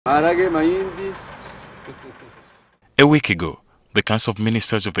A week ago, the Council of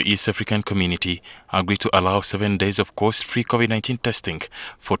Ministers of the East African Community agreed to allow 7 days of cost-free COVID-19 testing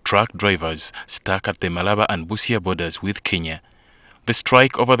for truck drivers stuck at the Malaba and Busia borders with Kenya. The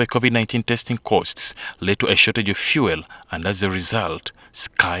strike over the COVID-19 testing costs led to a shortage of fuel and, as a result,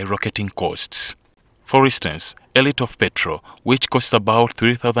 skyrocketing costs. For instance, a litre of petrol, which cost about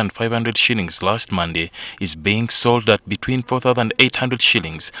 3,500 shillings last Monday, is being sold at between 4,800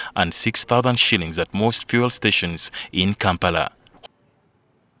 shillings and 6,000 shillings at most fuel stations in Kampala.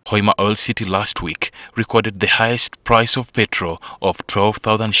 Hoima Oil City last week recorded the highest price of petrol of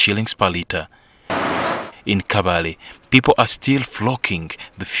 12,000 shillings per litre. In Kabale, people are still flocking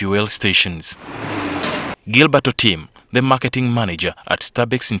the fuel stations. Gilbert Otim, the marketing manager at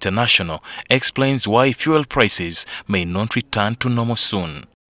Starbucks International, explains why fuel prices may not return to normal soon.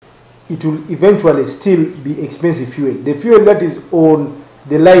 It will eventually still be expensive fuel. The fuel that is on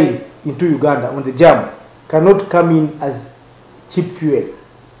the line into Uganda, on the jam, cannot come in as cheap fuel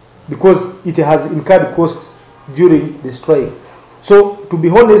because it has incurred costs during the strike. So, to be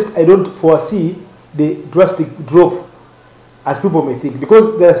honest, I don't foresee the drastic drop as people may think,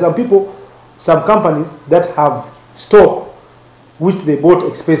 because there are some companies that have stock which they bought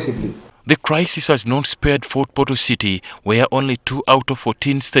expensively. The crisis has not spared Fort Portal City, where only 2 out of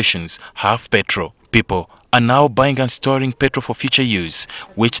 14 stations have petrol. People are now buying and storing petrol for future use,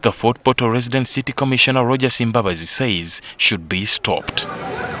 which the Fort Portal resident City Commissioner Roger Simbabazi says should be stopped.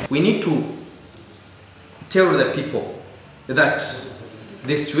 We need to tell the people that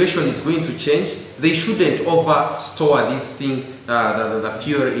the situation is going to change. They shouldn't over-store this thing, the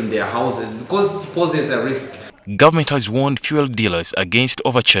fuel in their houses, because it poses a risk. Government has warned fuel dealers against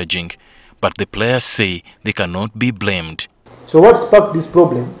overcharging, but the players say they cannot be blamed. So what sparked this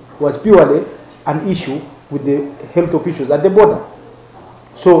problem was purely an issue with the health officials at the border.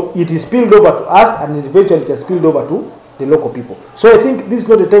 So it is spilled over to us, and eventually it has spilled over to the local people. So I think this is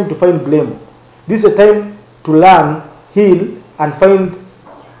not a time to find blame. This is a time to learn, heal, and find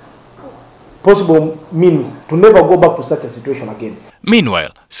possible means to never go back to such a situation again.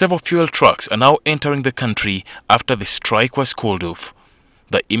 Meanwhile, several fuel trucks are now entering the country after the strike was called off.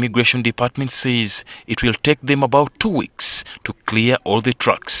 The Immigration Department says it will take them about 2 weeks to clear all the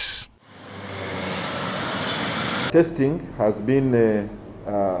trucks. Testing has been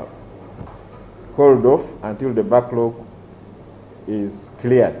called off until the backlog is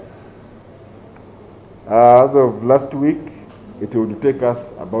cleared. As of last week, it would take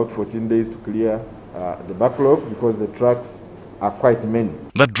us about 14 days to clear the backlog because the trucks are quite many.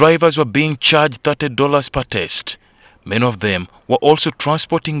 The drivers were being charged $30 per test. Many of them were also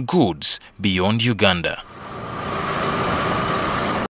transporting goods beyond Uganda.